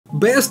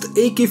best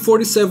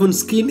AK-47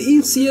 skin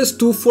in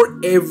CS2 for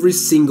every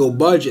single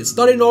budget.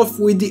 Starting off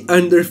with the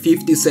under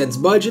 50 cents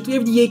budget, we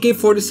have the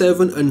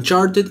AK-47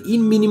 Uncharted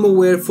in minimal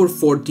wear for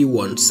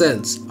 41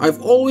 cents.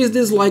 I've always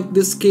disliked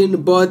this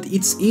skin, but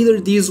it's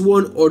either this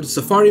one or the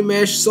Safari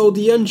Mesh, so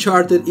the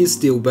Uncharted is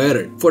still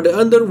better. For the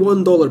under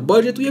 $1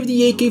 budget, we have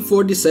the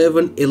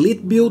AK-47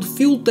 Elite build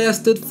field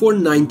tested for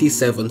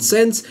 97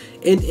 cents,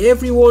 and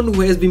everyone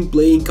who has been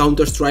playing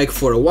Counter-Strike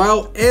for a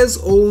while has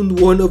owned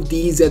one of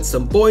these at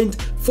some point.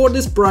 For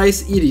this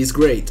price, it is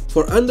great.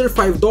 For under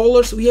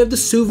 $5, we have the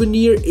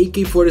souvenir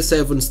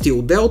AK-47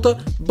 Steel Delta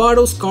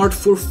battle scarred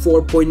for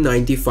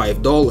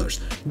 $4.95.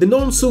 The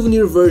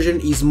non-souvenir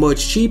version is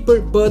much cheaper,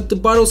 but the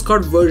battle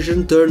scarred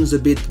version turns a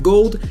bit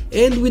gold,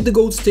 and with the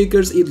gold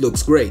stickers it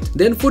looks great.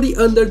 Then for the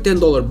under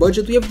 $10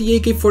 budget, we have the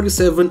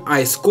AK-47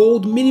 Ice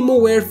Cold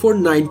minimal wear for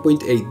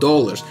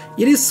 $9.8.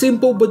 It is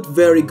simple but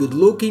very good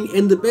looking,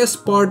 and the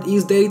best part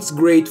is that it's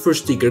great for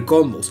sticker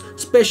combos,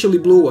 especially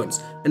blue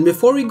ones. And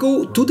before we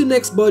go to the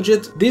next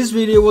budget, this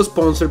video was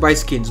sponsored by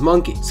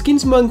SkinsMonkey.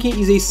 SkinsMonkey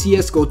is a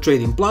CSGO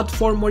trading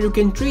platform where you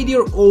can trade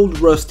your old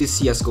rusty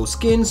CSGO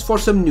skins for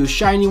some new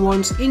shiny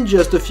ones in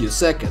just a few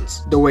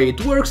seconds. The way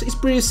it works is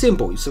pretty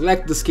simple. You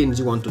select the skins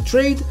you want to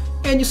trade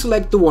and you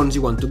select the ones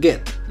you want to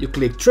get. You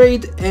click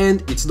trade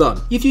and it's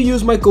done. If you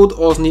use my code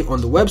OZNI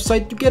on the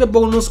website, you get a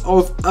bonus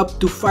of up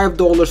to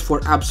 $5 for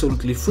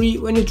absolutely free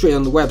when you trade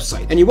on the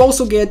website. And you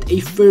also get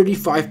a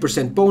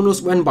 35%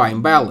 bonus when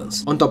buying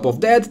balance. On top of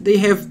that, they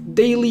have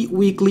daily,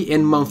 weekly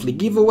and monthly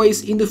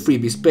giveaways in the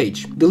freebies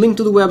page. The link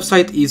to the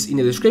website is in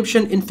the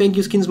description, and thank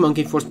you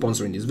SkinsMonkey for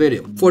sponsoring this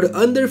video. For the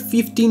under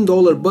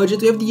 $15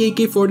 budget, we have the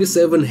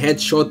AK-47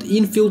 Headshot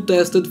in field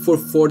tested for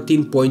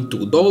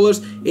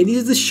 $14.2, and this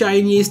is the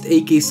shiniest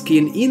AK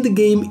skin in the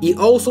game. It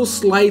also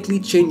slightly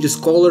changes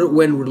color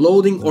when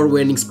reloading or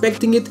when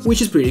inspecting it,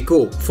 which is pretty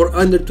cool. For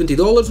under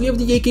 $20, we have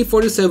the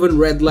AK-47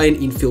 Redline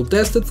in field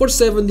tested for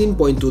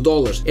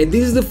 $17.2, and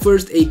this is the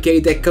first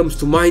AK that comes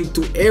to mind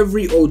to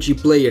every OG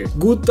player.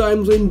 Good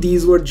times when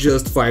these were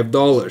just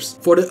 $5.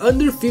 For the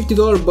under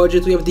 $50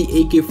 budget, we have the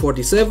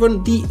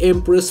AK-47, the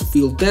Empress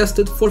field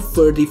tested for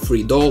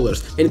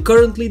 $33, and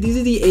currently this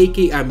is the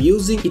AK I'm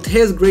using. It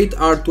has great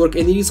artwork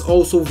and it is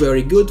also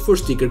very good for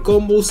sticker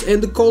combos,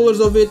 and the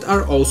colors of it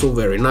are also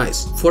very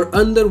nice. For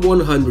under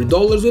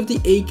 $100, we have the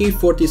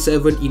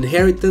AK-47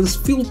 Inheritance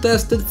field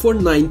tested for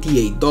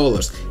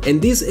 $98,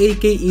 and this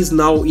AK is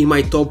now in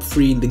my top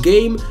 3 in the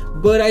game,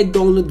 but I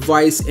don't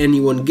advise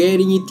anyone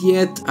getting it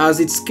yet, as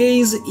its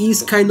case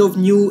is kind of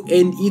new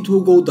and it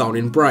will go down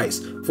in price.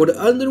 For the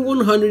under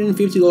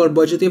 $150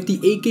 budget, we have the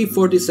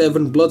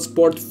AK-47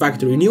 Bloodsport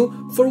Factory New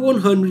for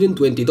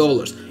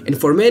 $120, and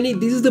for many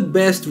this is the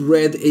best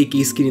red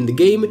AK skin in the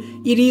game.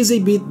 It is a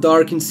bit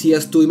dark in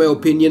CS2 in my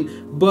opinion,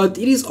 but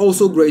it is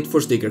also great for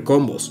sticker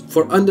combos.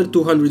 For under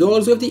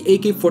 $200, we have the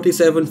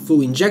AK-47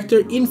 Full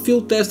Injector in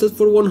field tested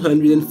for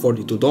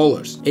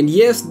 $142, and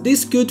yes,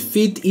 this could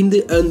fit in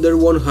the under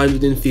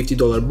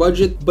 $150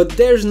 budget, but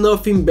there's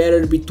nothing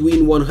better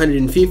between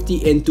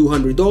 $150 and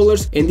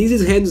 $200, and this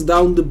is hands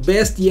down the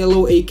best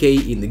yellow AK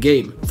in the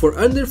game. For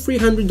under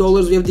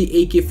 $300, we have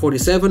the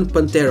AK-47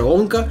 Pantera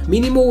Onca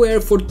minimal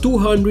wear for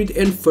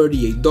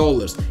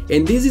 $238,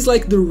 and this is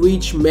like the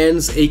rich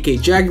man's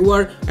AK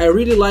Jaguar. I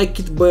really like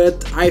it, but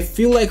I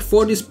feel like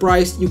for this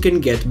price you can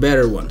get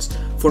better ones.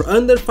 For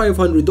under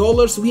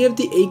 $500, we have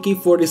the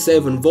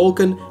AK-47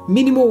 Vulcan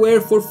minimal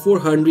wear for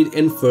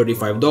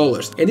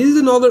 $435, and this is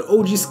another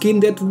OG skin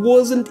that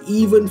wasn't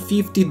even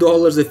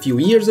 $50 a few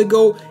years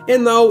ago,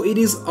 and now it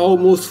is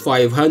almost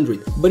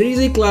 $500, but it is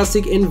a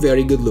classic and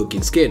very good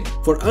looking skin.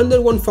 For under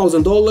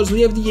 $1,000,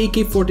 we have the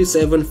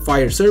AK-47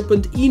 Fire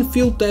Serpent in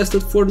field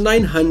tested for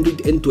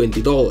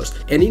 $920,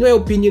 and in my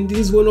opinion this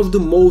is one of the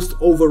most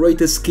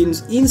overrated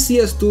skins in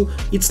CS2.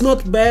 It's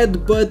not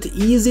bad, but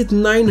is it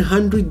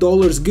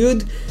 $900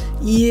 good?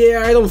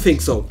 Yeah, I don't think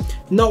so.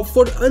 Now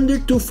for under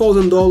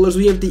 $2,000,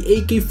 we have the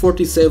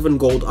AK-47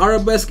 Gold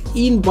Arabesque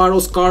in Battle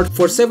Scarred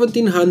for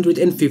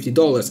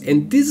 $1,750,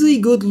 and this is a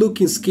good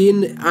looking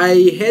skin.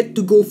 I had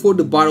to go for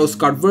the Battle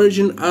Scarred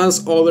version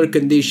as other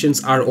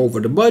conditions are over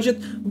the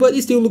budget, but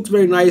it still looks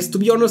very nice. To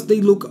be honest,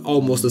 they look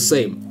almost the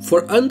same.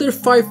 For under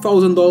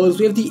 $5,000,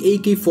 we have the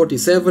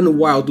AK-47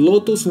 Wild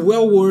Lotus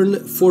Well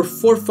Worn for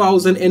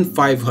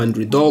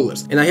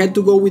 $4,500, and I had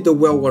to go with the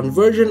well worn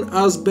version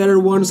as better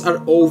ones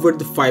are over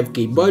the 5k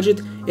budget,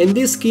 and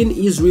this skin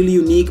is really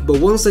unique, but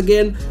once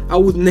again I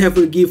would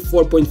never give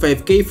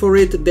 4.5k for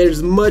it.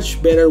 There's much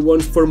better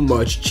ones for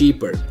much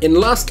cheaper. And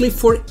lastly,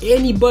 for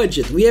any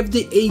budget, we have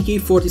the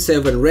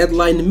AK-47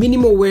 Redline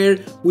minimal wear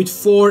with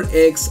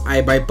 4x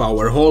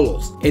iBuyPower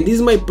holos, and this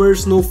is my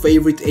personal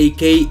favorite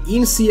AK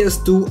in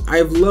CS2.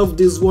 I've loved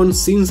this one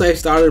since I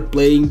started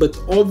playing, but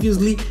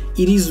obviously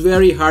it is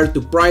very hard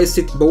to price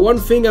it, but one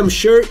thing I'm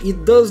sure,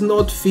 it does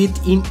not fit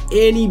in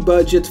any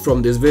budget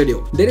from this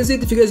video. That is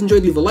it. If you guys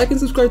enjoyed, leave a like and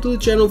subscribe to the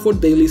channel for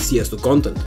daily CS2 content.